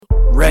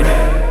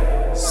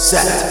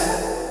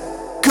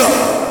set,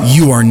 go!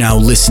 You are now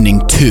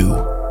listening to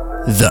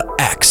the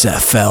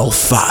XFL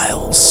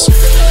Files.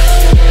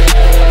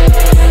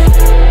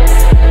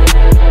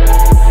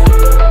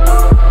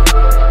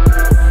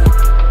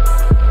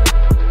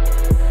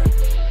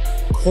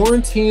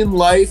 Quarantine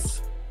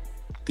life.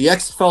 The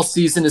XFL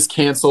season is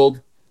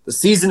canceled. The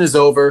season is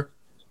over.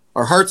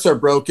 Our hearts are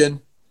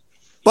broken,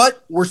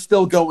 but we're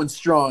still going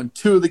strong.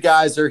 Two of the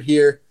guys are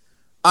here.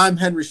 I'm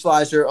Henry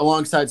Schleicher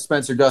alongside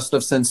Spencer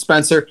Gustafson.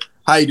 Spencer,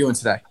 how you doing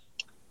today?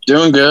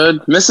 Doing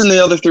good. Missing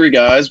the other three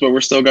guys, but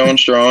we're still going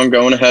strong,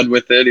 going ahead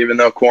with it, even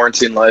though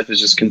quarantine life is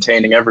just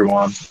containing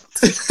everyone.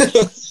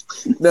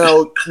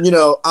 No,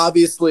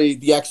 obviously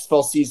the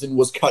XFL season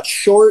was cut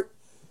short.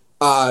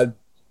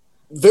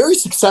 Very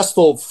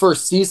successful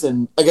first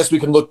season. I guess we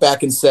can look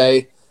back and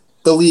say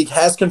the league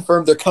has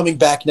confirmed they're coming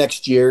back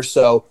next year.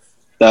 So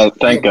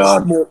thank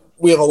God.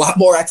 We have a lot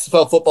more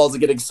XFL football to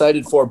get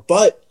excited for.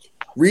 But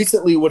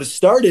recently what has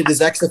started is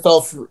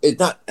NFL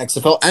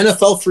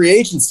free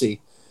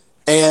agency.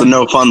 And the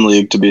No Fun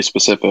League, to be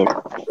specific.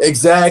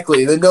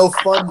 Exactly. The No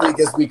Fun League,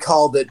 as we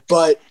called it.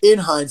 But in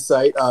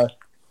hindsight,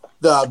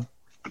 the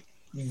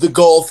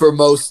goal for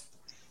most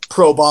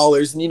pro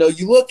ballers, and,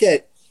 you look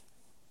at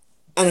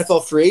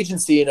NFL free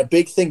agency, and a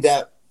big thing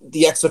that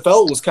the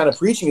XFL was kind of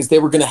preaching is they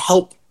were going to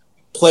help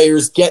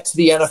players get to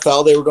the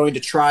NFL. They were going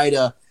to try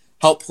to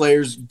help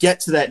players get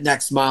to that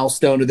next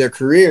milestone of their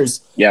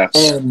careers. Yes.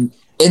 And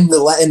in the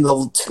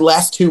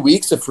last 2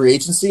 weeks of free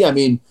agency, I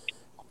mean,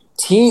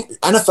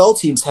 NFL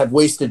teams have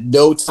wasted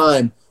no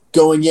time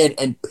going in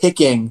and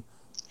picking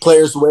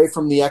players away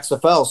from the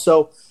XFL.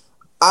 So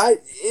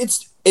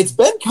it's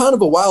been kind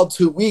of a wild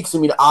 2 weeks. I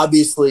mean,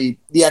 obviously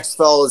the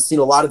XFL has seen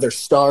a lot of their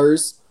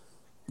stars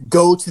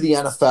go to the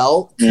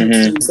NFL,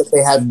 teams that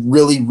they have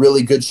really,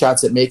 really good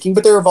shots at making.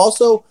 But there have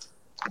also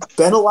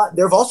been a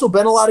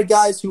lot of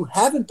guys who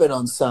haven't been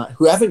unsigned,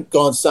 who haven't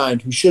gone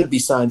signed, who should be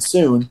signed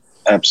soon.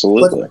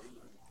 Absolutely.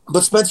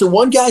 But Spencer,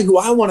 one guy who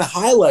I want to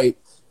highlight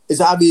is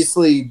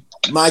obviously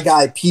my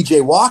guy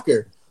PJ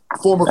Walker,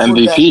 former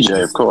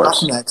MVPJ, of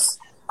course. Roughnecks.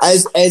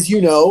 As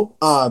you know,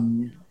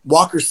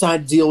 Walker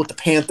signed a deal with the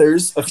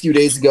Panthers a few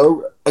days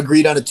ago,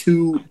 agreed on a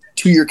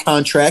two-year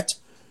contract,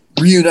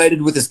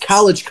 reunited with his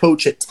college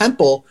coach at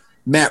Temple,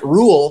 Matt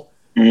Rule.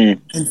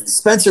 And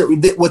Spencer,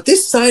 what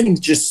this signing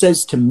just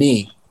says to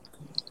me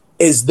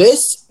is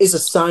this is a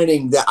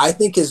signing that I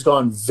think has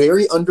gone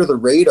very under the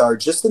radar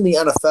just in the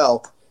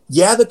NFL.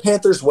 Yeah, the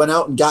Panthers went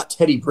out and got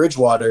Teddy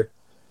Bridgewater.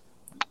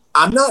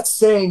 I'm not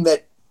saying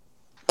that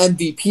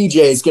MVPJ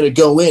is going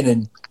to go in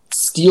and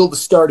steal the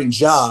starting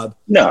job.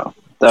 No,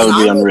 that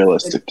would be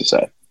unrealistic to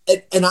say.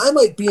 And I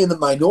might be in the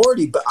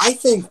minority, but I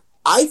think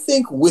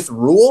with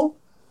Rule,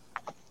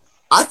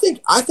 I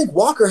think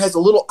Walker has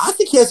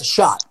he has a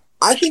shot.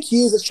 I think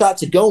he has a shot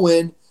to go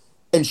in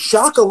and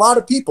shock a lot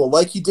of people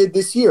like he did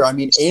this year. I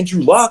mean,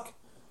 Andrew Luck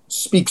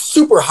speaks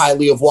super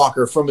highly of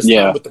Walker from his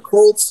time with the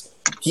Colts.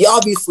 He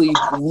obviously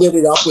lit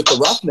it up with the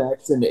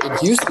Roughnecks in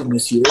Houston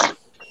this year.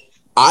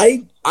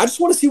 I just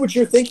want to see what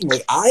you're thinking.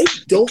 Like, I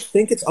don't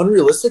think it's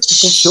unrealistic to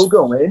think he'll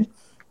go in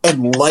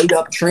and light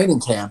up training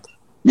camp.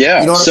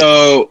 Yeah.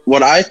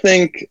 What I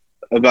think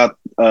about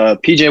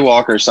PJ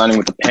Walker signing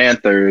with the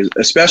Panthers,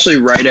 especially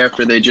right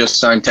after they just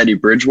signed Teddy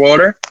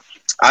Bridgewater,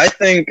 I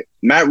think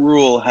Matt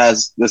Rule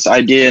has this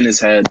idea in his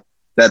head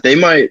that they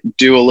might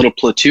do a little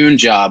platoon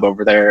job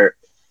over there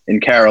in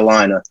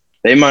Carolina.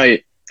 They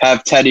might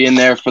have Teddy in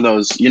there for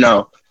those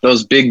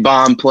big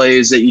bomb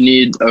plays that you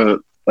need,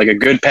 like a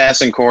good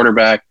passing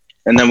quarterback.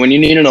 And then when you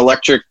need an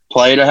electric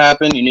play to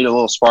happen, you need a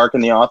little spark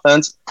in the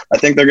offense. I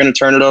think they're going to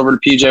turn it over to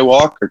PJ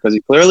Walker because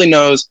he clearly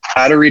knows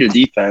how to read a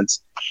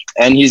defense.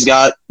 And he's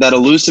got that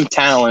elusive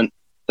talent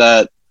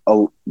that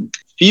a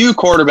few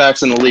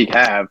quarterbacks in the league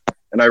have.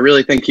 And I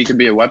really think he could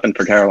be a weapon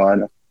for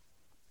Carolina.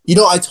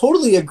 I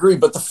totally agree.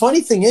 But the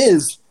funny thing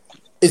is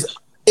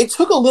it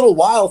took a little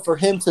while for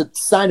him to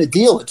sign a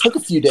deal. It took a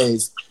few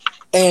days.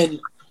 And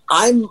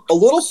I'm a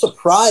little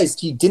surprised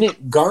he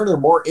didn't garner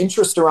more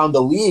interest around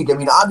the league. I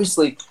mean,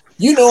 obviously,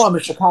 I'm a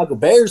Chicago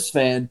Bears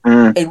fan,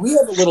 and we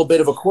have a little bit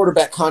of a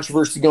quarterback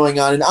controversy going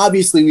on. And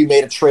obviously, we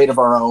made a trade of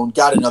our own,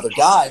 got another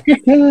guy.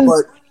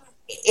 But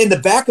in the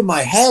back of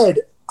my head,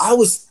 I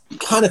was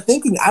kind of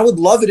thinking I would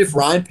love it if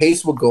Ryan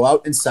Pace would go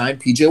out and sign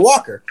PJ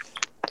Walker.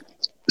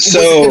 Was it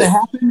going to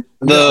happen?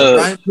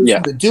 Ryan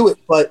Pace would do it,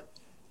 but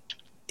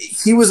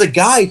he was a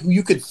guy who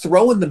you could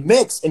throw in the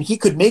mix, and he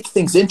could make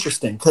things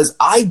interesting. Because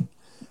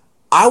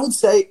I would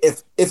say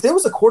if there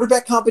was a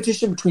quarterback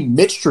competition between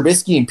Mitch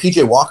Trubisky and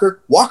PJ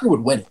Walker, Walker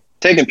would win it.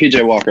 Taking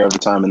PJ Walker every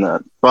time in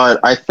that. But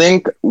I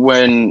think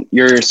when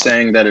you're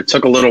saying that it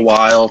took a little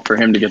while for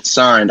him to get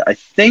signed, I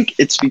think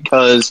it's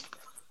because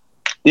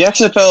the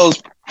XFL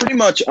is pretty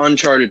much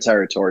uncharted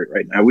territory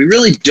right now. We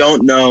really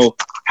don't know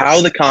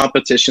how the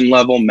competition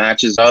level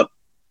matches up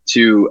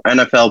to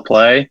NFL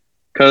play.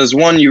 Because,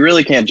 one, you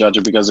really can't judge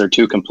it because they're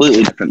two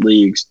completely different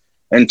leagues.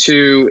 And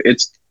two,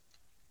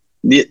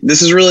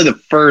 this is really the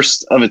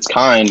first of its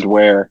kind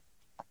where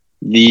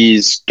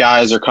these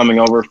guys are coming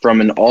over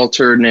from an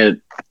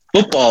alternate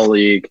football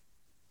league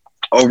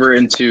over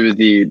into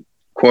the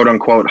quote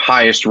unquote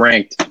highest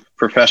ranked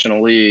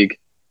professional league.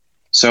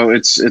 So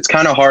it's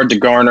kind of hard to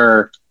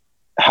garner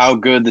how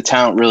good the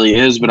talent really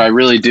is, but I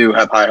really do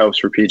have high hopes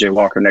for PJ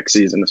Walker next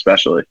season,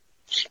 especially.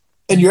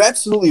 And you're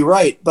absolutely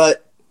right.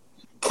 But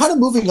kind of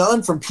moving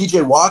on from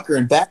PJ Walker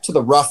and back to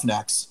the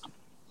Roughnecks,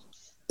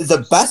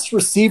 the best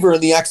receiver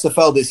in the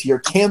XFL this year,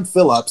 Cam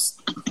Phillips,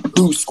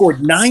 who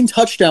scored 9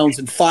 touchdowns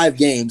in 5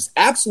 games,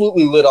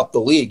 absolutely lit up the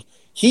league.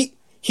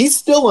 He's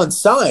still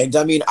unsigned.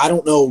 I mean, I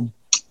don't know.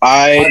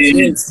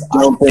 I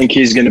don't think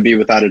he's going to be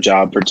without a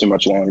job for too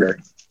much longer.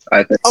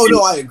 I think. Oh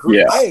no, I agree.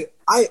 Yeah.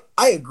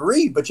 I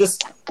agree, but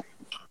just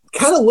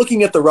kind of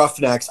looking at the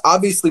Roughnecks,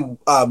 obviously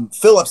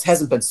Phillips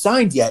hasn't been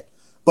signed yet,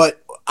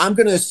 but I'm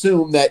going to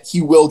assume that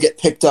he will get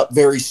picked up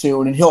very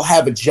soon and he'll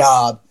have a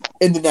job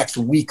in the next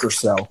week or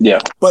so. Yeah.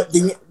 But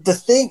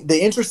the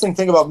interesting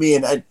thing about me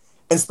and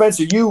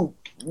Spencer, you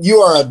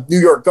are a New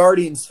York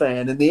Guardians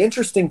fan, and the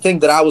interesting thing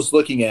that I was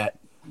looking at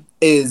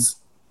is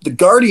the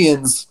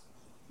Guardians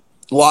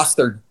lost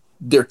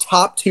their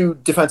top 2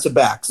 defensive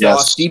backs. They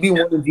lost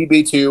DB1 and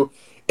DB2,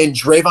 and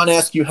Drayvon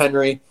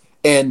Askew-Henry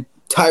and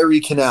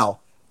Tyree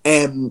Canal.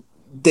 And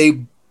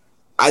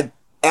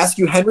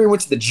Askew-Henry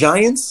went to the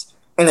Giants,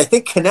 and I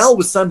think Canal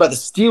was signed by the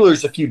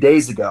Steelers a few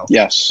days ago.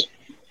 Yes.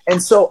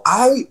 And so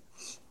I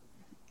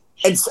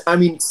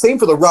mean, same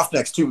for the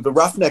Roughnecks too. The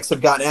Roughnecks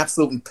have gotten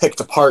absolutely picked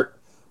apart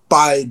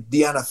by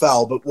the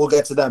NFL, but we'll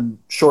get to them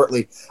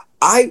shortly.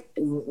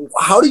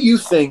 How do you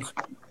think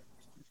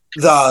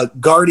the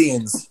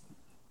Guardians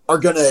are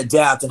going to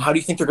adapt, and how do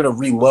you think they're going to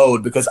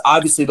reload? Because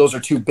obviously those are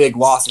 2 big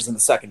losses in the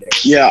secondary.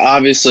 Yeah,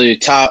 obviously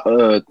 2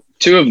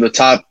 of the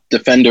top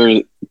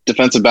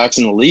defensive backs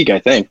in the league, I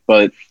think.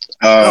 But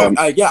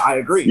I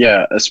agree.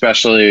 Yeah,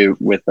 especially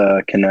with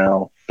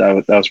Canal,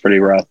 that was pretty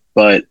rough.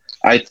 But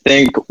I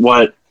think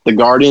what the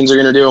Guardians are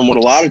going to do, and what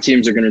a lot of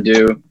teams are going to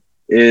do,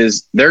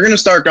 is they're going to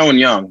start going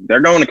young. They're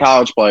going to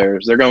college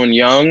players. They're going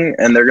young,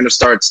 and they're going to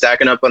start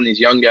stacking up on these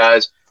young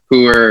guys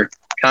who are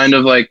kind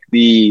of like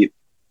the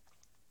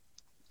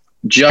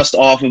just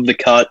off of the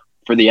cut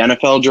for the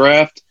NFL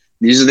draft.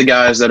 These are the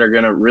guys that are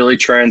going to really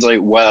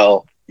translate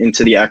well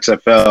into the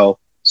XFL.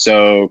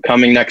 So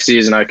coming next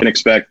season, I can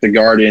expect the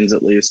Guardians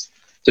at least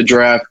to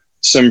draft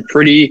some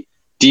pretty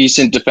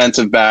decent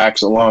defensive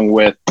backs, along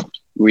with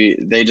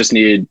they just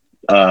need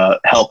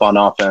help on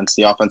offense.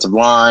 The offensive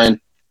line,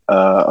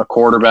 a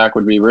quarterback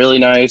would be really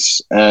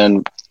nice,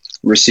 and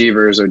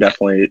receivers are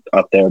definitely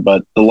up there.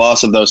 But the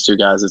loss of those 2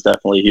 guys is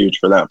definitely huge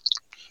for them.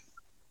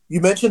 You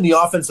mentioned the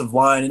offensive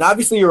line, and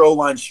obviously your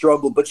O-line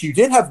struggled, but you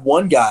did have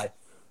one guy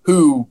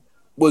who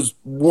was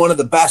one of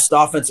the best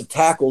offensive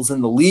tackles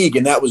in the league,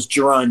 and that was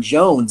Jerron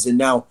Jones. And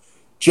now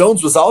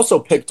Jones was also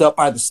picked up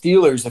by the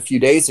Steelers a few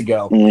days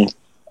ago.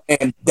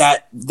 And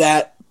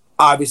that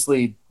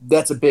obviously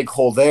that's a big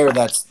hole there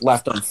that's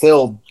left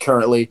unfilled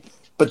currently.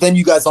 But then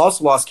you guys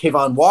also lost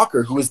Kayvon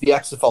Walker, who is the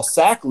XFL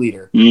sack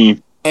leader.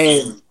 And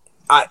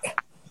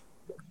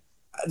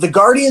the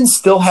Guardians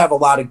still have a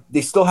lot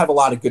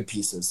of good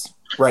pieces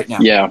right now.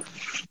 Yeah.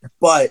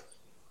 But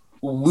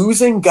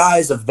losing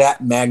guys of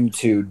that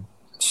magnitude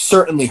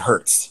certainly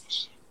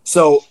hurts.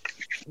 So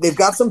they've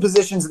got some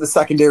positions in the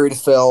secondary to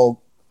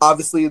fill.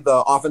 Obviously,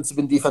 the offensive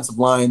and defensive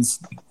lines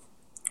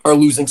are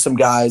losing some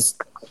guys.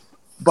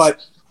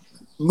 But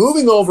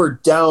moving over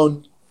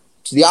down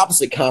to the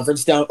opposite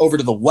conference, down over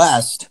to the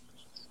West,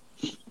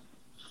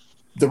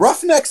 the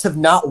Roughnecks have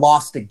not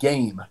lost a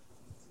game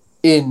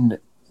in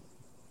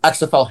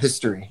XFL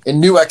history, in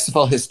new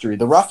XFL history.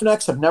 The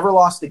Roughnecks have never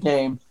lost a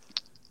game,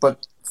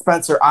 but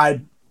Spencer,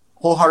 I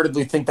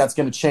wholeheartedly think that's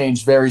going to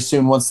change very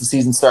soon once the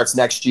season starts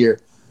next year,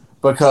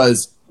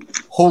 because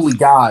holy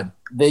God,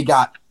 they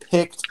got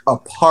picked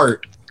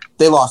apart.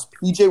 They lost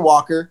PJ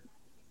Walker,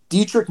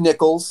 Dietrich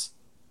Nichols,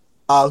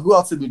 who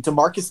else did we?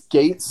 DeMarcus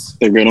Gates.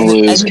 They're going to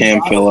lose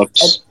Cam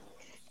Phillips.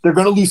 They're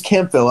going to lose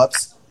Cam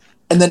Phillips.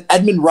 And then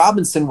Edmund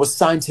Robinson was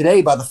signed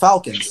today by the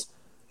Falcons.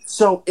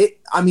 So,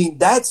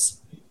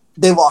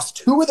 they lost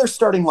 2 of their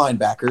starting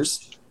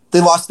linebackers.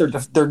 They lost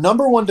their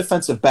number 1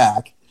 defensive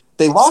back.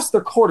 They lost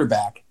their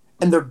quarterback.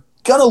 And they're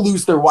going to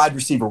lose their wide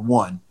receiver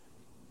 1.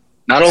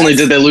 Not only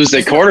did they lose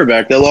their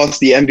quarterback, they lost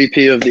the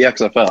MVP of the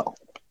XFL.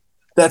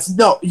 That's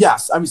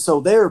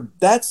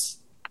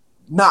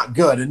not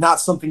good and not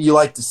something you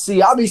like to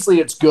see. Obviously,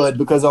 it's good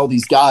because all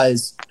these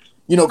guys,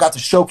 got to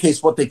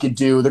showcase what they could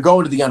do. They're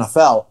going to the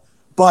NFL.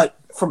 But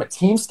from a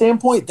team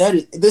standpoint,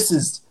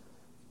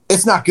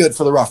 it's not good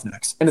for the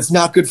Roughnecks, and it's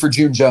not good for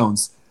June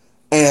Jones.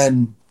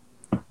 And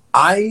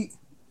I'm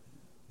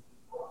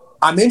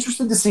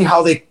interested to see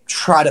how they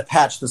try to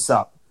patch this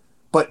up.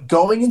 But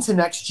going into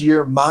next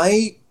year,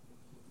 my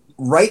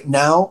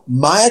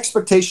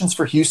expectations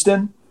for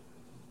Houston,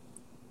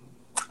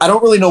 I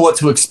don't really know what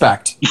to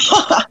expect.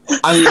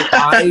 I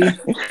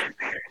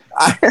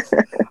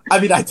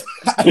don't.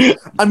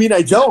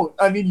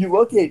 I mean,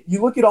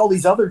 you look at all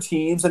these other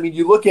teams. I mean,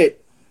 you look at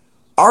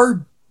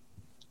our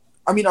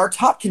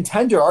top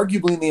contender,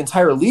 arguably in the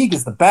entire league,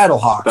 is the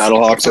Battlehawks.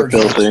 Battlehawks are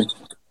filthy.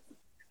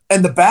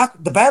 And the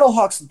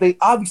Battlehawks,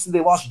 they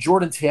lost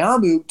Jordan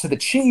Ta'amu to the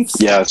Chiefs.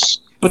 Yes.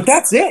 But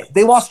that's it.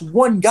 They lost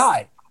one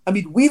guy. I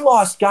mean, we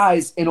lost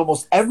guys in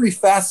almost every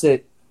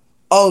facet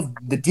of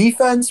the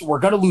defense. We're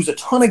going to lose a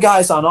ton of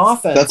guys on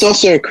offense. That's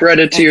also a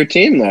credit to your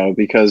team, though,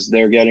 because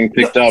they're getting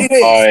picked up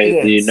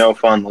by the No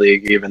Fun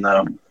League, even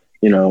though,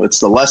 it's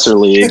the lesser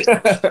league.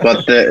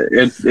 But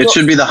it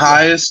should be the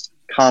highest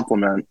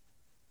compliment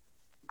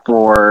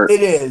for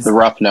the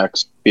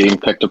Roughnecks being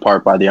picked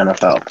apart by the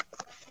NFL.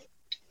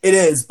 It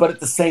is, but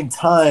at the same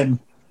time,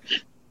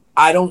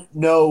 I don't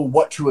know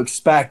what to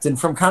expect. And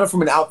from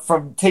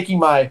taking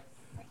my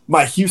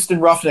Houston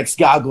Roughnecks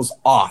goggles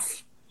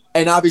off,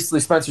 and obviously,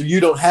 Spencer,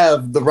 you don't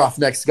have the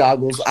Roughnecks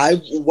goggles. How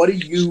do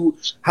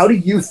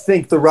you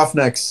think the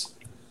Roughnecks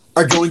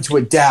are going to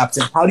adapt,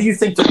 and how do you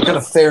think they're going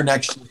to fare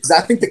next year? Because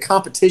I think the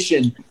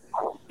competition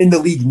in the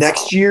league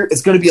next year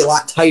is going to be a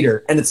lot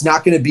tighter, and it's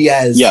not going to be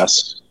as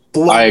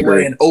blunt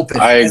and open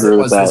as it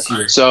was this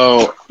year.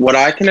 So what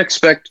I can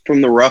expect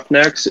from the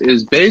Roughnecks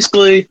is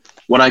basically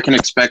what I can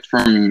expect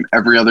from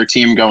every other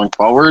team going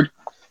forward.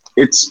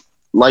 It's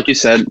like you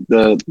said,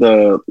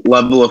 the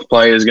level of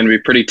play is going to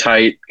be pretty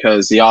tight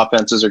because the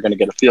offenses are going to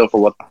get a feel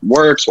for what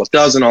works, what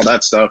doesn't, all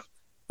that stuff.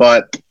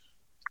 But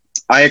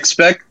I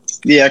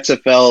expect the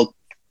XFL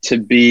to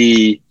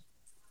be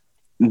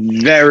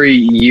very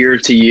year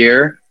to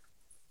year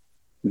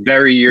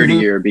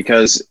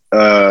because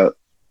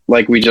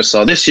like we just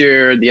saw this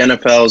year, the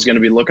NFL is going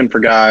to be looking for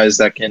guys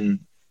that can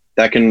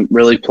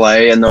really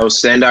play, and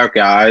those standout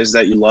guys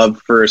that you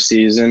love for a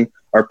season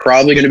are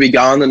probably going to be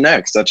gone the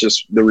next. That's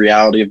just the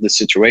reality of the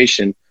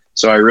situation.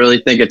 So I really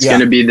think it's going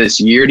to be this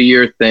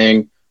year-to-year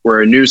thing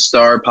where a new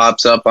star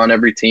pops up on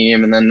every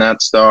team, and then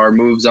that star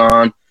moves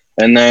on,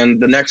 and then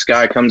the next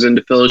guy comes in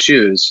to fill his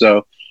shoes.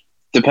 So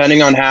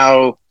depending on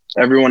how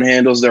everyone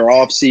handles their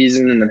off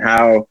season and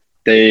how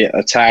they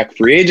attack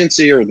free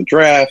agency or the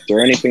draft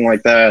or anything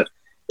like that,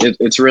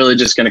 it's really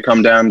just going to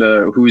come down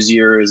to whose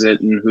year is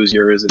it and whose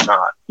year is it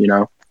not,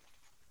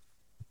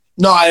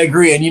 No, I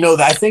agree. And,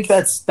 I think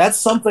that's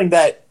something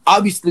that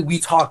obviously we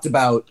talked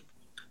about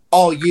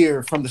all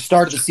year from the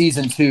start of the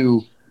season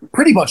to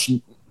pretty much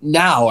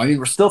now. I mean,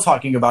 we're still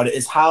talking about it,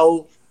 is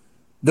how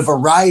the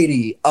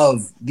variety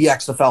of the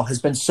XFL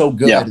has been so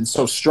good and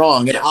so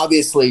strong. And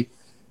obviously,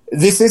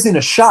 this isn't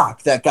a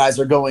shock that guys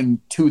are going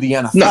to the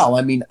NFL. No.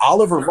 I mean,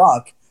 Oliver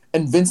Luck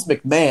and Vince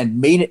McMahon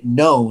made it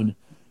known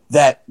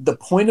that the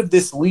point of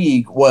this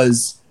league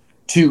was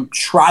to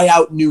try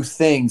out new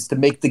things, to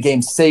make the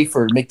game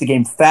safer, make the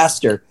game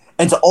faster,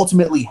 and to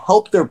ultimately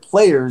help their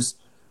players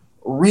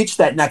reach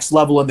that next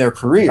level in their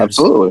careers.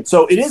 Absolutely.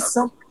 So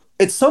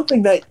it's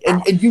something that,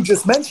 and you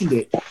just mentioned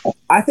it,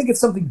 I think it's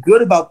something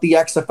good about the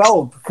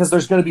XFL because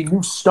there's going to be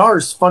new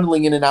stars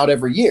funneling in and out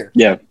every year.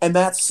 Yeah. And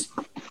that's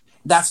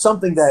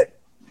something that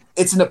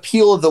it's an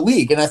appeal of the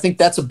league. And I think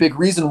that's a big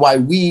reason why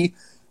we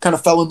kind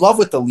of fell in love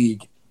with the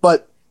league.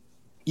 But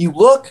you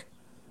look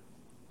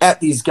at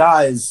these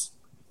guys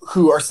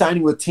who are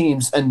signing with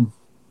teams, and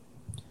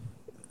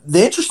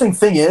the interesting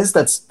thing is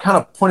that's kind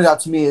of pointed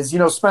out to me is,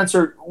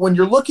 Spencer, when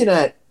you're looking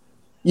at,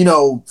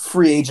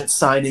 free agent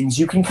signings,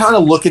 you can kind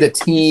of look at a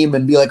team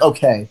and be like,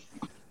 okay,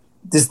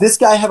 does this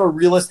guy have a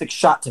realistic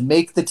shot to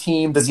make the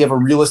team? Does he have a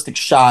realistic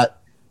shot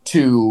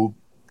to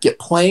get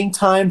playing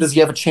time? Does he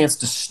have a chance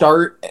to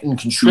start and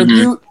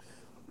contribute? Mm-hmm.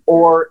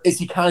 Or is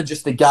he kind of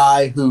just a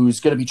guy who's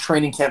going to be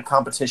training camp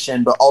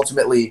competition, but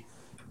ultimately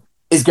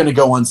is going to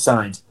go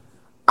unsigned?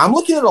 I'm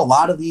looking at a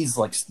lot of these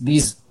guys,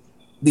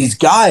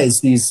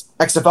 these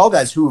XFL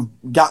guys who have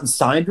gotten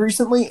signed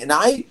recently, and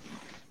I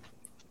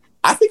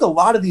think a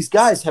lot of these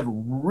guys have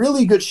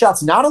really good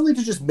shots, not only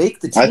to just make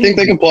the team. I think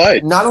they can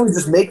play. Not only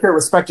just make their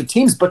respective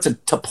teams, but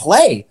to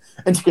play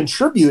and to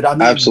contribute. I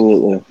mean,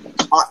 absolutely.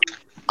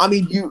 I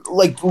mean, you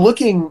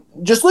looking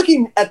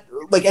at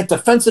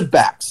defensive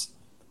backs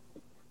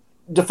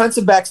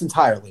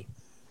entirely.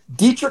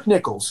 Dietrich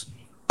Nichols,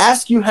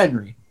 Askew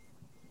Henry,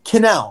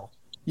 Cannell.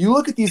 You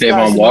look at these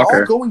guys, and they're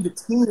all going to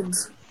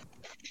teams.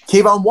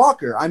 Kayvon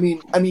Walker. I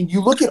mean,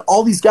 you look at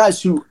all these guys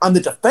who, on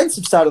the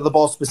defensive side of the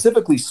ball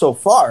specifically so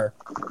far,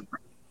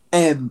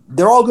 and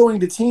they're all going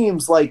to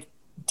teams like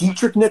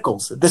Dietrich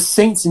Nichols. The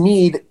Saints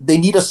need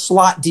a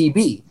slot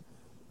DB.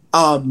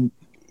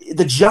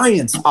 The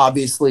Giants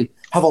obviously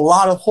have a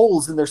lot of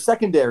holes in their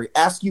secondary.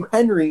 Askew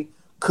Henry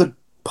could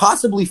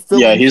possibly fill.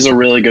 Yeah, he's a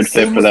really good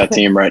fit for that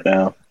team right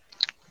now.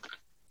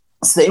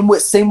 Same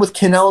with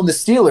Cannell and the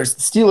Steelers.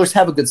 The Steelers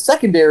have a good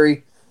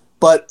secondary,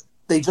 but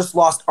they just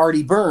lost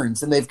Artie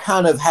Burns, and they've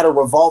kind of had a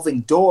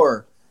revolving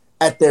door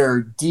at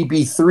their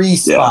DB3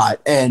 spot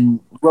and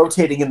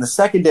rotating in the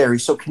secondary.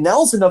 So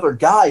Cannell's another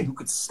guy who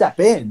could step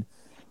in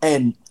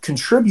and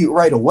contribute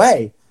right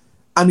away.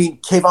 I mean,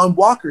 Kayvon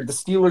Walker, the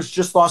Steelers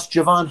just lost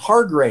Javon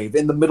Hargrave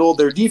in the middle of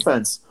their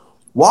defense.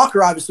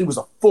 Walker obviously was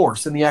a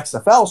force in the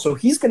XFL, so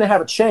he's going to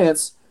have a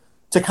chance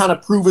to kind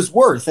of prove his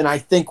worth. And I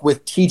think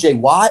with TJ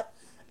Watt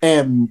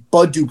and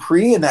Bud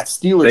Dupree and that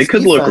Steelers they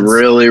could look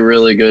really,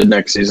 really good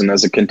next season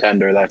as a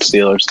contender, that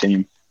Steelers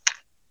team.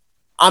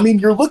 I mean,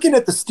 you're looking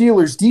at the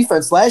Steelers'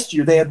 defense last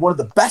year. They had one of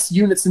the best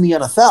units in the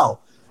NFL.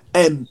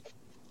 And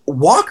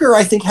Walker,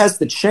 I think, has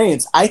the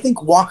chance. I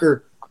think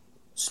Walker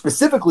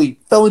specifically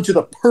fell into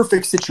the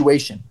perfect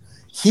situation.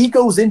 He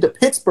goes into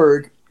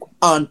Pittsburgh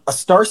on a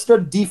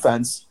star-studded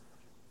defense,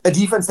 a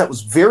defense that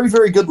was very,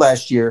 very good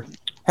last year,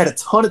 had a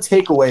ton of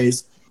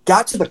takeaways,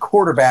 got to the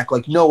quarterback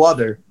like no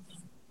other.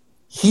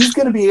 He's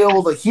going to be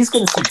able to – he's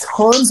going to see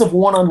tons of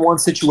one-on-one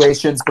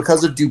situations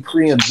because of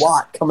Dupree and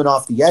Watt coming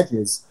off the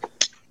edges.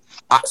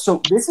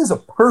 So this is a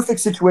perfect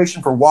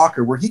situation for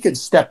Walker where he can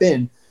step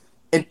in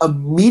and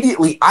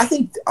immediately – I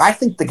think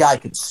the guy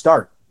could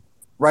start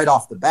right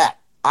off the bat.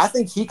 I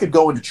think he could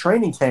go into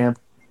training camp,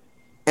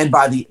 and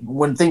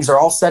when things are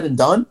all said and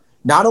done,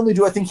 not only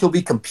do I think he'll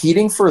be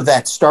competing for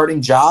that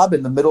starting job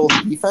in the middle of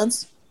the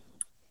defense,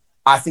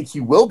 I think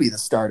he will be the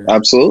starter.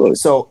 Absolutely.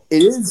 So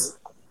it is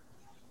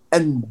 –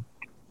 and –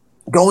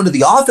 going to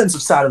the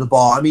offensive side of the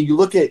ball, I mean, you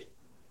look at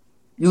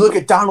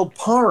Donald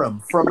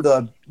Parham from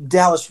the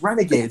Dallas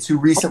Renegades, who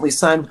recently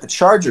signed with the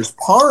Chargers.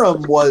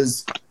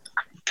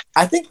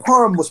 I think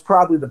Parham was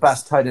probably the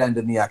best tight end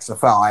in the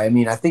XFL. I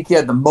mean, I think he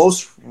had the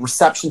most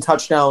reception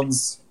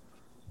touchdowns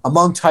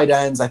among tight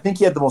ends. I think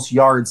he had the most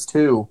yards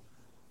too.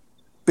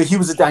 But he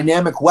was a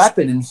dynamic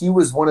weapon, and he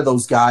was one of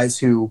those guys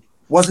who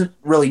wasn't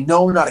really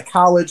known out of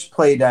college,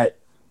 played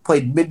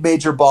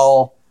mid-major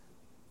ball,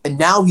 and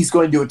now he's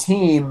going to a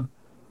team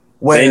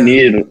where they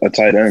need a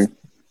tight end.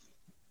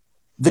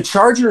 The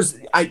Chargers,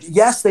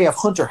 yes, they have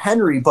Hunter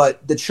Henry,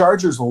 but the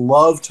Chargers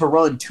love to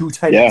run two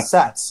tight end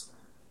sets.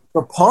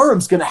 But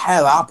Parham's going to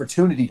have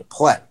opportunity to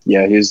play.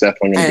 Yeah, he's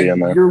definitely going to be in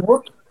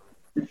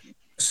there.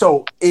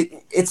 So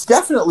it's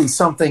definitely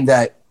something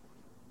that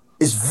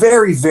is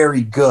very,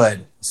 very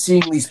good,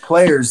 seeing these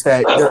players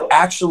that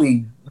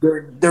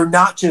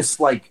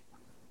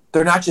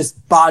they're not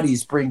just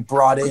bodies being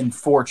brought in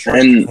for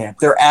training camp.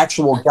 They're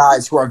actual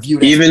guys who are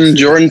viewed. Even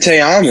Jordan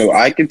Ta'amu,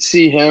 I could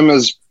see him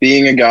as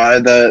being a guy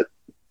that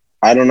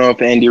I don't know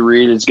if Andy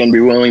Reid is going to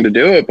be willing to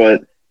do it,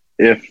 but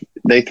if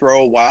they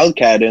throw a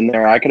wildcat in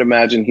there, I could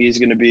imagine he's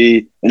going to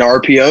be an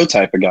RPO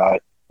type of guy.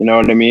 You know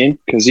what I mean?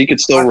 Because he could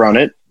still run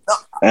it,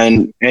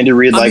 and Andy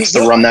Reid likes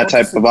to run that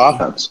type of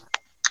offense.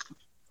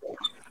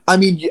 I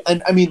mean,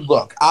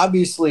 look,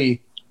 obviously,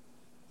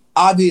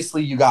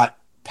 you got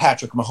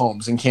Patrick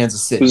Mahomes in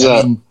Kansas City. Who's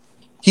that?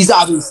 He's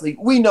obviously,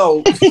 we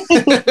know,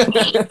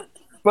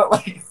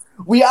 but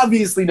we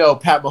obviously know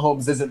Pat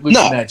Mahomes isn't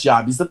losing that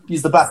job.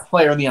 He's the best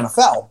player in the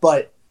NFL.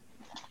 But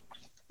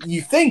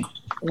you think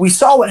we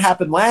saw what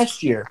happened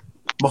last year.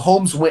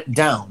 Mahomes went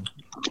down,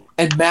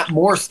 and Matt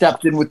Moore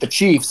stepped in with the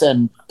Chiefs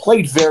and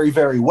played very,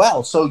 very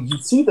well. So you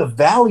see the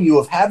value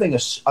of having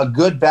a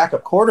good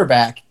backup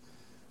quarterback.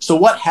 So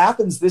what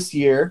happens this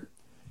year?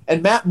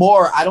 And Matt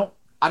Moore,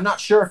 I'm not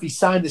sure if he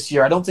signed this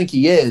year. I don't think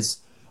he is.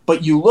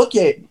 But you look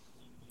at,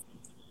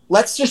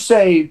 let's just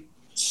say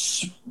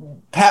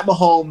Pat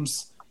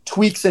Mahomes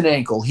tweaks an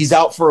ankle. He's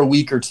out for a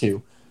week or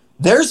two.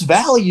 There's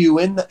value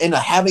in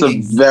having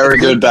a very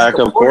good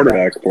backup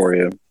quarterback for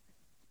you.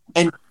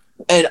 And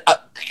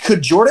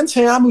could Jordan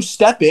Ta'amu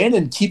step in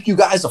and keep you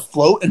guys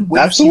afloat and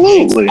win?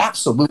 Absolutely.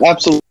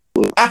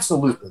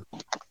 Absolutely.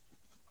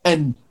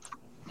 And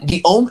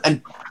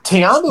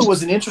Ta'amu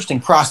was an interesting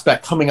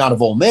prospect coming out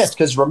of Ole Miss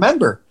because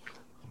remember,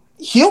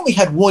 he only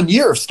had 1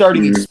 year of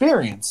starting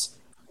experience.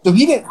 So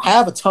he didn't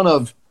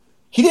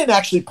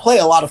actually play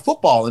a lot of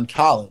football in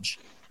college.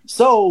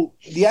 So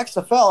the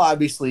XFL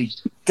obviously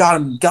got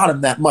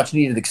him that much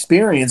needed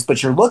experience,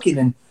 but you're looking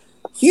and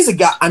he's a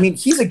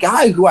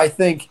guy who I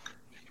think,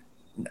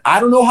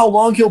 I don't know how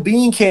long he'll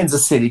be in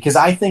Kansas City because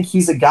I think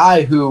he's a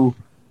guy who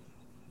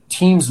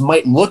teams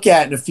might look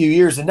at in a few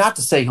years, and not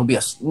to say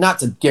not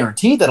to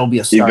guarantee that he'll be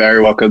a starter. He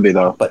very well could be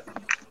though. But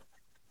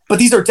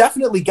these are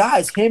definitely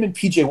guys, him and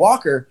PJ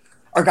Walker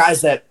are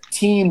guys that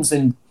teams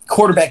in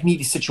quarterback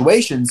needy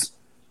situations,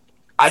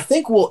 I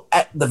think will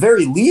at the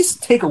very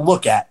least take a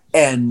look at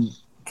and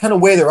kind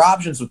of weigh their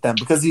options with them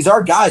because these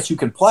are guys who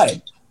can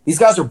play. These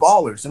guys are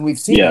ballers, and we've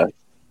seen it.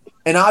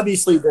 And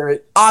obviously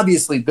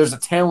there's a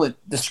talent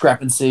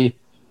discrepancy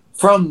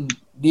from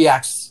the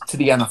X to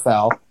the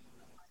NFL,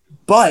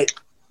 but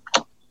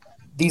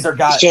these are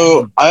guys.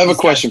 So I have a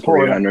question for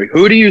you, Henry.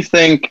 Who do you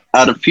think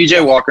out of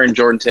PJ Walker and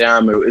Jordan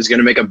Ta'amu is going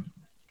to make a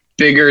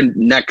bigger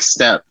next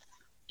step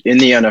in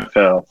the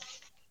NFL?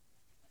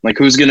 Like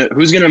who's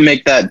gonna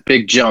make that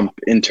big jump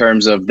in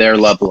terms of their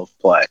level of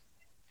play?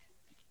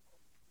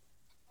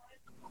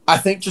 I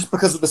think just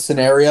because of the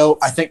scenario,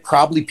 I think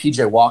probably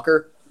PJ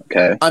Walker.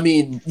 Okay. I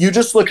mean, you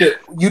just look at,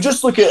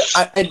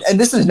 and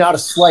this is not a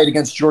slight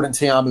against Jordan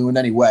Ta'amu in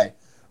any way,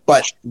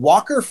 but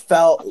Walker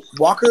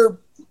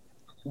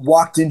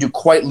walked into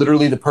quite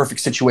literally the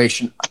perfect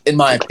situation, in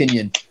my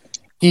opinion.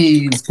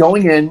 He's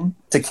going in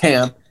to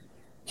camp.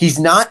 He's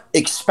not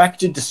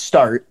expected to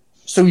start,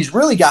 so he's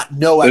really got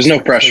no. There's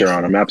no pressure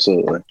on him.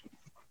 Absolutely.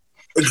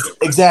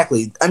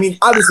 Exactly. I mean,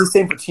 obviously,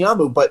 same for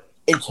Ta'amu, but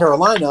in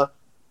Carolina,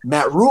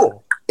 Matt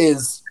Rule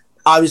is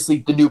obviously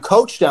the new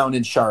coach down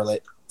in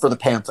Charlotte for the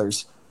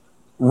Panthers.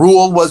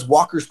 Rule was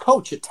Walker's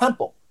coach at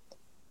Temple.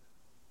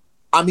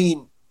 I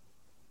mean,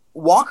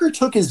 Walker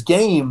took his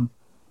game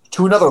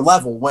to another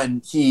level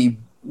when he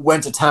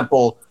went to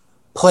Temple,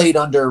 played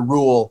under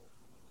Rule,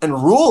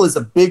 and Rule is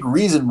a big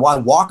reason why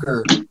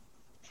Walker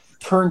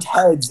turned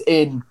heads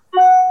in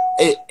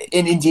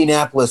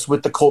Indianapolis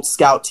with the Colts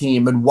scout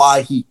team, and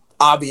why he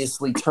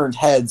obviously turned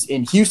heads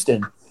in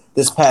Houston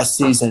this past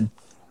season.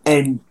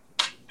 And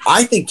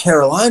I think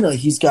Carolina,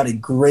 he's got a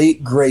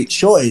great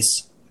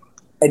choice,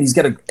 and he's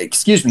got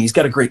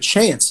a great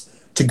chance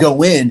to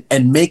go in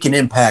and make an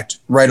impact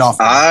right off.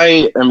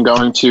 I am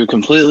going to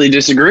completely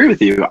disagree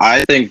with you.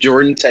 I think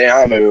Jordan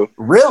Ta'amu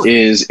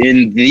is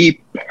in the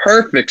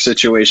perfect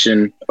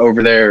situation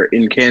over there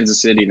in Kansas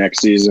City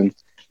next season,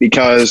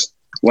 because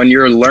when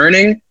you're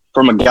learning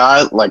from a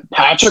guy like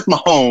Patrick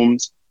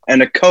Mahomes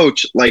and a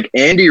coach like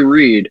Andy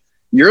Reid,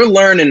 you're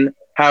learning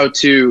how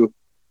to,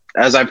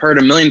 as I've heard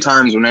a million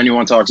times when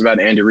anyone talks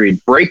about Andy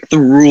Reid, break the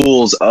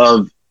rules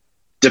of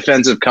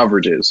defensive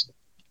coverages.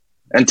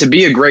 And to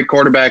be a great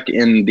quarterback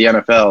in the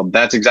NFL,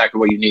 that's exactly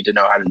what you need to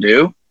know how to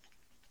do.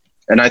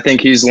 And I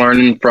think he's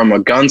learning from a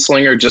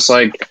gunslinger just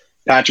like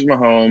Patrick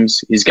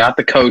Mahomes. He's got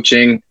the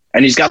coaching,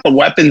 and he's got the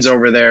weapons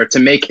over there to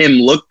make him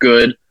look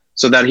good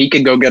so that he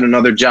can go get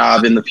another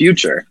job in the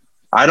future.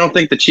 I don't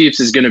think the Chiefs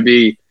is going to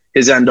be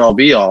his end-all,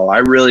 be-all. I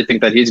really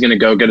think that he's going to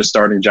go get a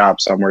starting job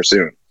somewhere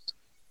soon.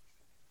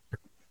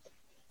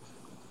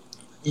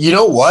 You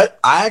know what?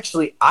 I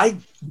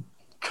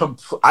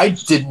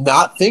did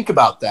not think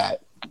about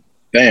that.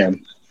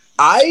 Damn.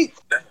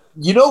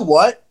 You know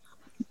what?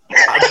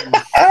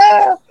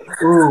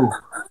 Ooh.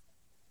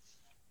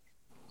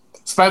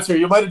 Spencer,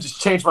 you might have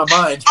just changed my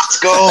mind. Let's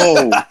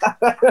go.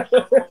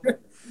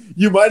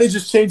 You might have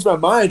just changed my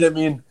mind. I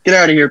mean, get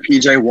out of here,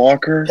 PJ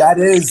Walker. That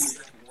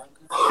is.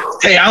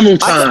 Hey, I'm on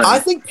time. I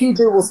think PJ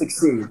will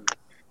succeed.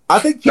 I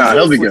think PJ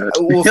he'll be good.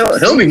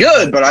 He'll be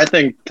good, but I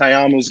think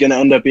Tayamu's going to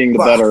end up being the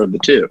better of the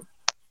two.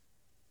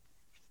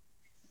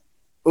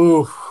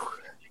 Ooh.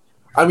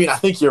 I mean, I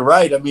think you're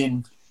right. I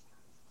mean,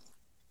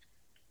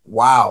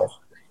 wow.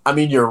 I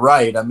mean, you're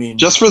right. I mean,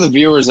 just for the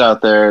viewers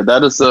out there,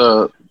 that is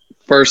the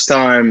first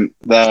time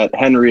that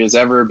Henry has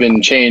ever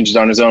been changed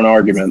on his own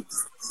argument.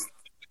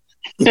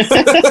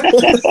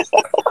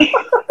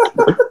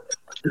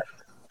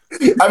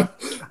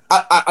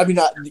 I mean,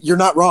 you're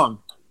not wrong.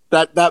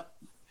 That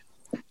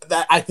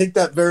I think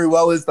that very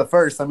well is the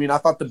first. I mean, I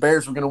thought the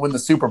Bears were going to win the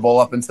Super Bowl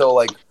up until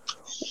like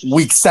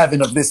week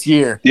 7 of this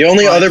year. The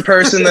only other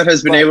person that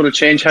has been able to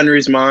change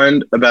Henry's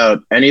mind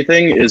about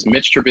anything is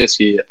Mitch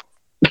Trubisky.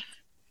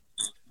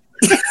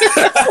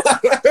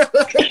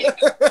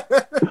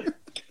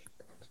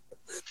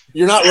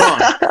 You're not wrong.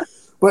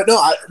 But no,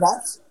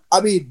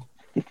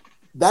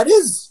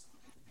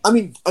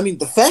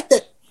 the fact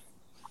that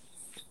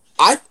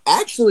I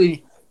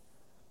actually,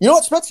 you know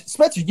what,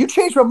 Spencer, you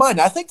changed my mind.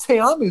 I think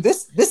Ta'amu,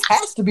 this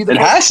has to be the. It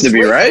has to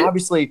be, right?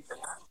 Obviously,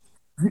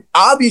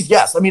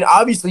 yes. I mean,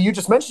 obviously, you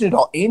just mentioned it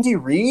all. Andy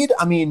Reid.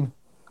 I mean,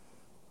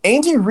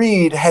 Andy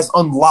Reid has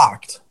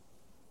unlocked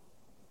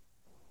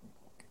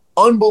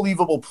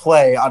unbelievable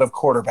play out of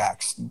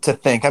quarterbacks. To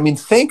think, I mean,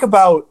 think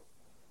about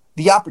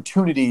the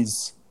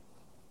opportunities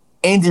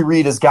Andy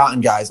Reid has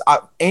gotten, guys.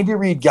 Andy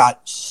Reid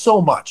got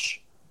so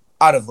much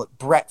out of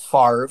Brett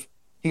Favre.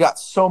 He got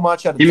so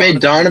much out of. He made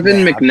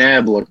Donovan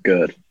McNabb look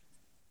good.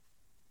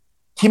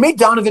 He made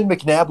Donovan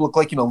McNabb look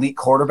like an elite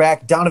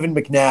quarterback. Donovan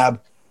McNabb,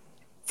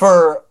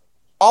 for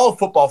all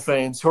football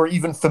fans who are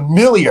even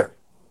familiar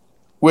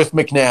with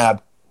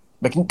McNabb,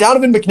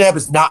 Donovan McNabb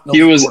is not.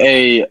 He was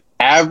a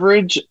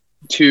average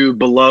to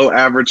below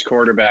average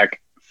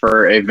quarterback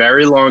for a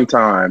very long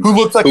time. Who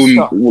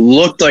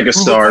looked like a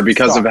star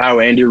because of how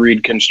Andy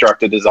Reid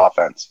constructed his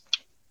offense.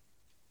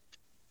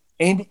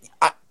 And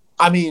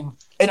I mean,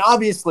 and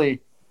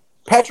obviously,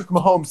 Patrick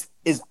Mahomes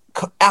is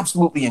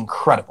absolutely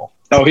incredible.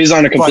 Oh, he's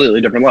on a completely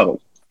different level.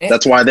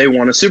 That's why they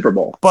won a Super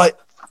Bowl. But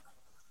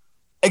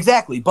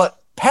exactly, but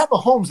Pat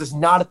Mahomes is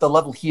not at the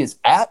level he is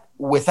at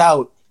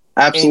without.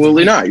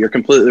 Absolutely not. You're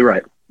completely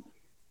right.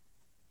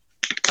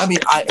 I mean,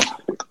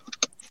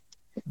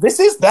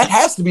 that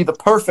has to be the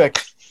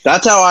perfect.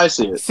 That's how I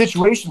see it.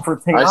 Situation for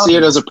Ta'amu. I see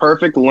it as a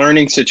perfect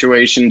learning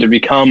situation to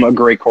become a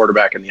great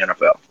quarterback in the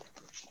NFL.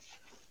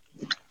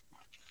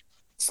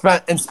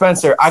 And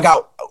Spencer,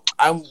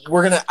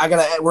 we're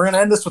gonna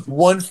end this with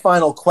one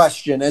final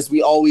question, as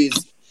we always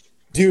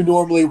do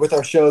normally with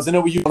our shows. I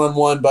know we use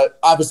one-on-one, but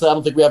obviously I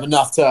don't think we have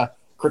enough to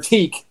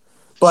critique.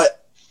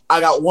 But I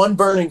got one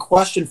burning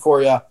question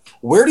for you.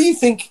 Where do you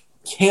think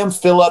Cam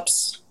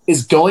Phillips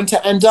is going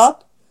to end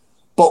up?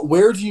 But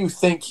where do you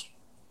think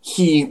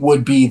he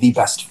would be the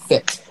best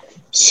fit?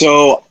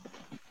 So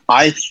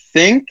I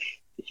think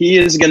he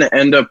is going to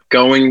end up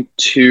going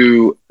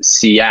to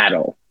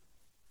Seattle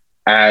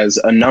as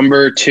a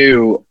number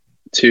 2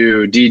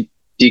 to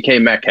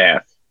DK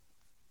Metcalf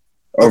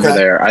over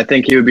there. I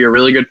think he would be a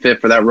really good fit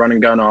for that run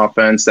and gun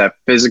offense, that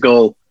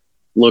physical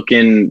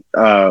looking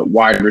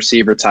wide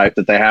receiver type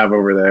that they have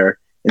over there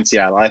in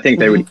Seattle. I think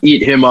they would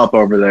eat him up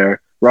over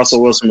there.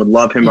 Russell Wilson would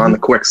love him on the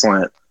quick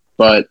slant.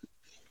 But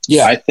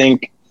yeah, I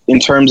think in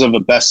terms of a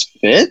best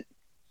fit,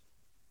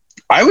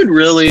 I would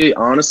really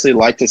honestly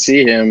like to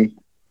see him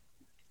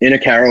in a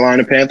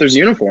Carolina Panthers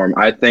uniform.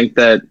 I think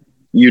that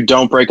you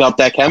don't break up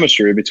that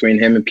chemistry between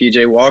him and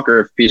PJ Walker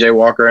if PJ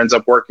Walker ends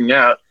up working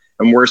out.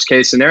 And worst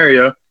case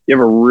scenario, you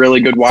have a really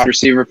good wide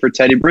receiver for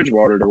Teddy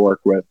Bridgewater to work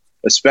with,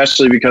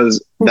 especially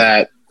because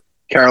that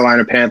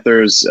Carolina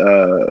Panthers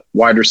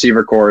wide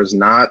receiver core is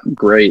not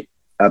great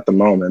at the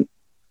moment.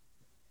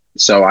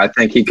 So I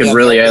think he could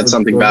really add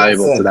something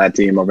valuable to that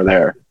team over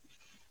there.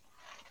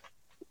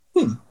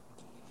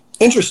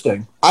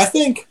 Interesting. I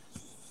think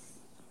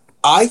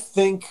a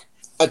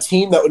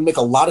team that would make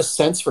a lot of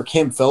sense for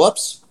Cam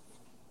Phillips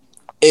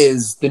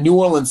is the New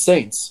Orleans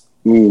Saints.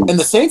 Ooh, and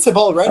the Saints have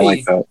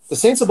already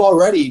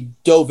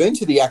dove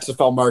into the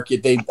XFL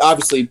market. They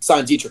obviously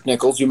signed Dietrich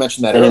Nichols. You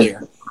mentioned that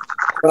earlier.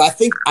 But I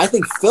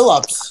think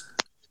Phillips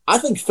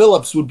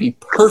would be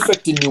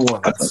perfect in New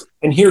Orleans.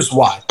 And here's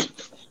why.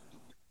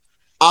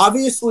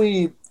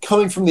 Obviously,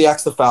 coming from the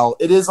XFL,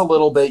 it is a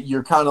little bit,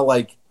 you're kind of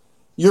like,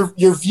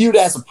 you're viewed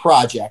as a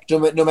project,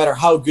 no matter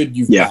how good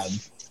you've been.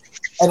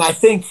 And I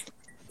think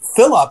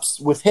Phillips,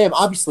 with him,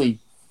 obviously,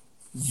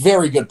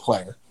 very good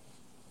player.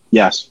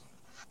 Yes.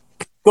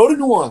 Go to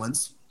New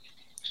Orleans,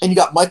 and you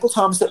got Michael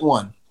Thomas at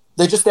 1.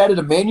 They just added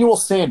Emmanuel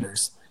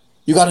Sanders.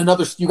 You got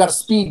a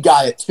speed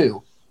guy at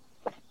 2.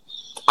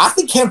 I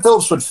think Cam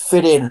Phillips would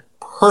fit in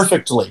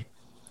perfectly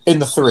in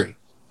the 3.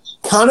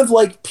 Kind of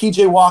like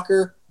PJ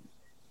Walker,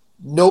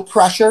 no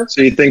pressure.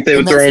 So you think they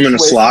would throw him in a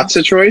slot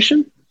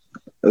situation?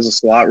 As a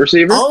slot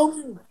receiver?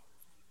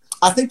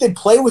 I think they'd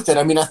play with it.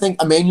 I mean, I think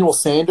Emmanuel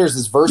Sanders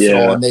is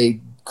versatile and they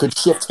could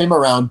shift him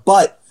around.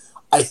 But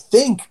I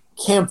think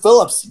Cam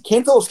Phillips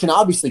can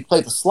obviously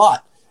play the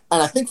slot.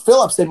 And I think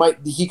Phillips,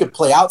 he could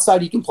play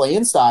outside, he can play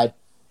inside.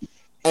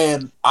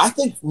 And I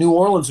think New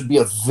Orleans would be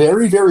a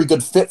very, very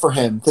good fit for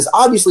him. Because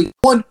obviously,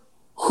 one,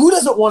 who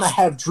doesn't want to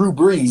have Drew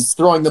Brees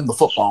throwing them the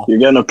football? You're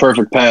getting a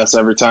perfect pass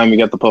every time you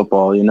get the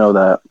football. You know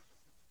that.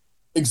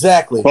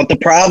 Exactly. But the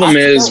problem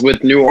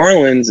with New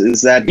Orleans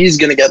is that he's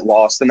going to get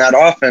lost in that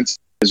offense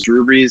because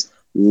Drew Brees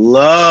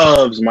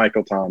loves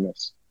Michael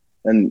Thomas.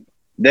 And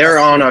they're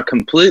on a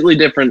completely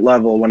different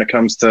level when it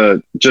comes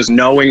to just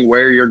knowing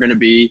where you're going to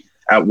be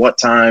at what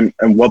time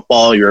and what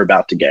ball you're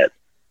about to get.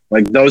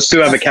 Like, those two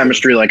have a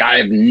chemistry like I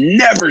have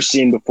never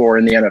seen before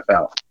in the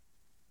NFL.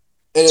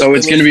 So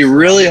it's going to be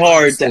really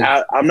hard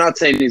to I'm not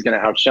saying he's going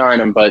to outshine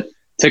him, but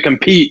to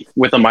compete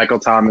with a Michael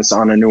Thomas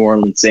on a New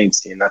Orleans Saints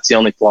team. That's the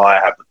only flaw I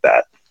have with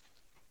that.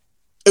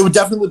 It would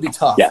definitely be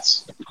tough.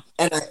 Yes.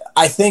 And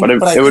I think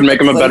it would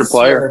make him a better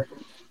player.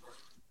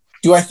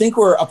 Do I think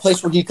we're a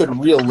place where he could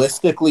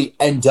realistically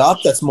end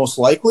up? That's most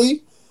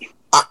likely.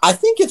 I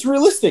think it's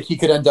realistic he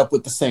could end up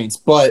with the Saints,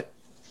 but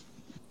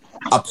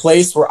a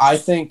place where I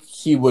think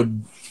he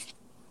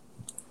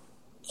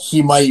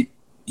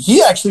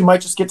actually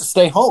might just get to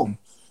stay home.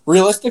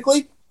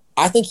 Realistically,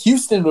 I think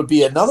Houston would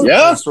be another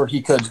place where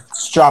he could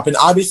drop in.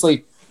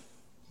 Obviously,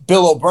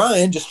 Bill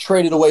O'Brien just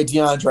traded away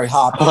DeAndre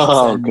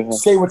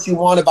Hopkins. Say what you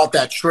want about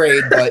that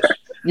trade, but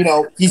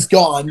he's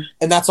gone,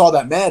 and that's all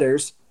that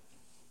matters.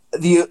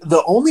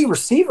 The only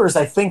receivers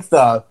I think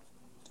that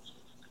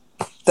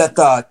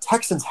the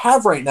Texans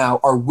have right now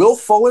are Will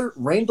Fuller,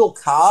 Randall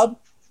Cobb,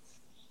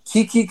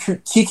 Kiki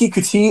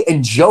Kuti,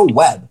 and Joe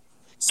Webb.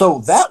 So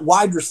that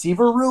wide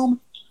receiver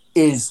room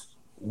is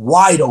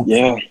wide open.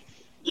 Yeah.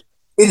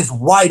 It is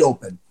wide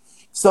open.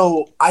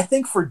 So I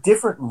think for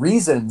different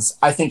reasons,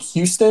 I think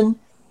Houston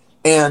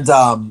and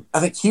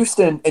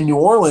New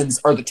Orleans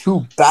are the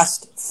two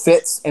best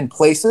fits and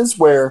places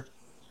where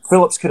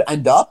Phillips could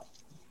end up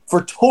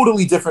for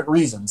totally different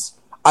reasons.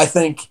 I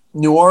think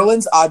New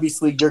Orleans,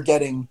 obviously, you're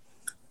going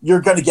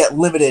to get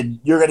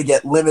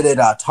limited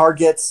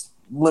targets,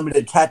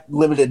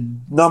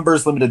 limited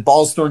numbers, limited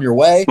balls thrown your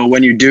way. But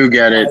when you do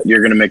get it,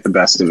 you're going to make the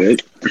best of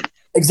it.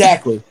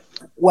 Exactly.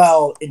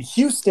 Well, in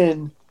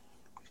Houston,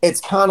 it's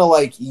kind of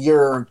like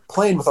you're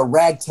playing with a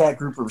ragtag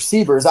group of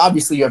receivers.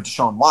 Obviously, you have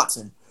Deshaun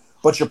Watson,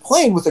 but you're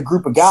playing with a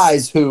group of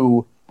guys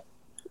who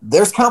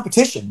there's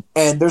competition,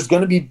 and there's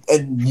going to be,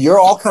 and you're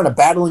all kind of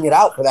battling it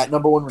out for that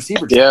number one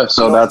receiver team. Yeah,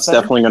 so that's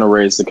definitely going to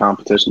raise the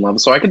competition level.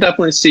 So I could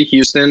definitely see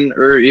Houston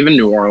or even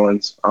New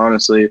Orleans,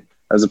 honestly,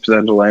 as a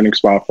potential landing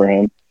spot for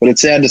him. But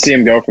it's sad to see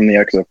him go from the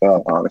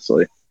XFL,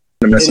 honestly.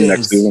 I'm missing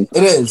next season.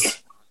 It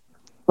is.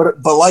 But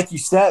like you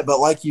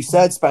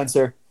said,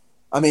 Spencer,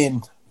 I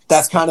mean,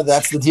 that's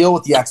the deal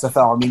with the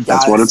XFL. I mean, guys,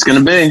 that's what it's going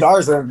to be.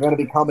 Stars are going to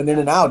be coming in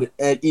and out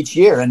each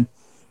year, and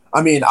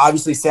I mean,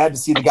 obviously, sad to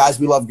see the guys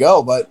we love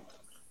go, but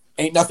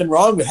ain't nothing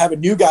wrong with having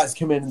new guys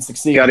come in and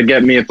succeed. Got to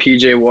get me a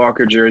PJ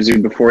Walker jersey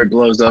before he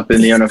blows up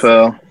in the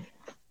NFL.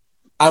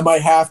 I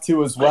might have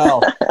to as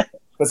well.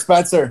 But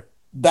Spencer,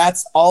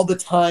 that's all the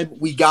time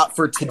we got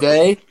for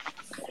today,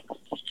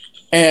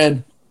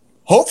 and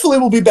hopefully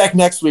we'll be back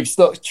next week.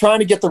 Still trying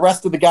to get the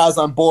rest of the guys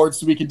on board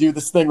so we can do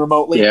this thing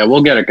remotely. Yeah,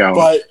 we'll get it going.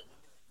 But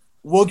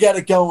we'll get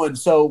it going.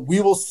 So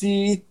we will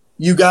see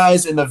you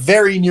guys in the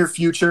very near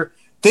future.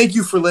 Thank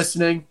you for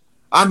listening.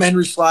 I'm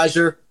Henry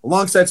Schlager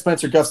alongside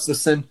Spencer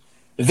Gustafson.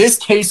 This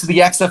case of the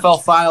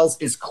XFL Files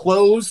is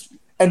closed,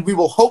 and we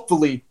will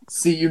hopefully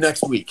see you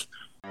next week.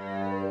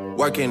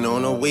 Working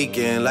on the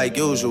weekend like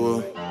usual.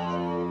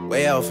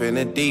 Way off in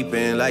the deep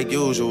end like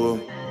usual.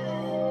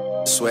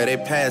 Swear they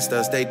passed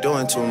us, they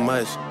doing too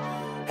much.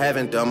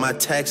 Haven't done my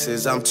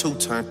taxes, I'm too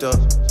turned up.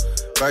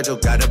 Virgil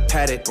got a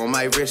paddock on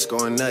my wrist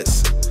going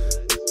nuts.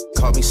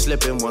 Caught me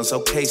slipping once,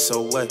 okay,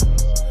 so what?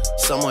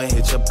 Someone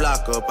hit your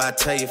block up, I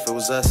tell you if it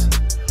was us.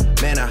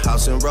 Man, a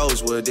house in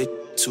Rosewood,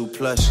 it too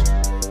plush.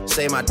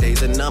 Say my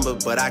day's a number,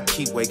 but I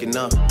keep waking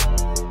up.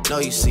 Know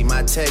you see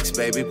my text,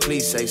 baby,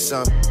 please say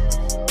something.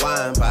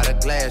 Wine by the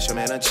glass, your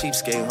man a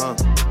cheapskate, huh?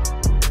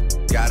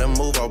 Gotta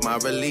move on my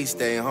release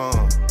day,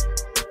 huh?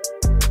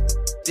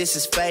 This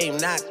is fame,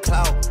 not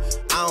clout.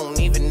 I don't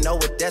even know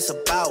what that's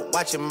about.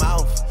 Watch your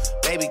mouth.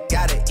 Baby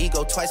got an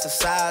ego twice the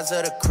size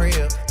of the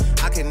crib.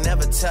 I can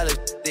never tell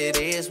it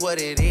is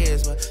what it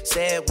is. But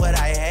said what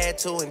I had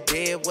to and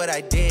did what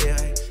I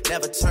did.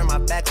 Never turn my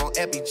back on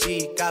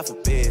FBG, God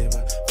forbid.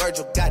 But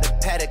Virgil got a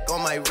paddock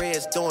on my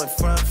wrist, doing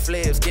front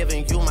flips.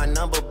 Giving you my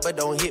number, but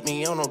don't hit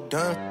me on no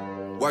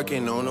done.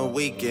 Working on the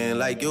weekend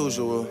like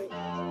usual.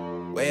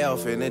 Way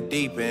off in the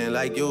deep end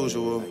like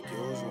usual.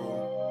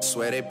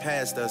 Swear they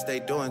passed us, they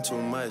doing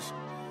too much.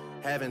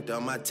 Haven't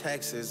done my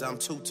taxes, I'm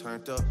too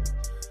turned up.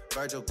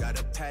 Virgil got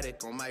a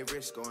paddock on my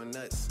wrist going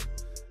nuts.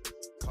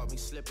 Caught me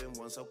slipping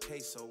once, okay,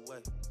 so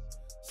what?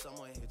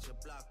 Someone hit your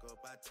block up,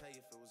 I tell you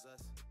if it was us.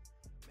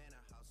 Man,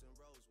 a house in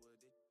Rosewood.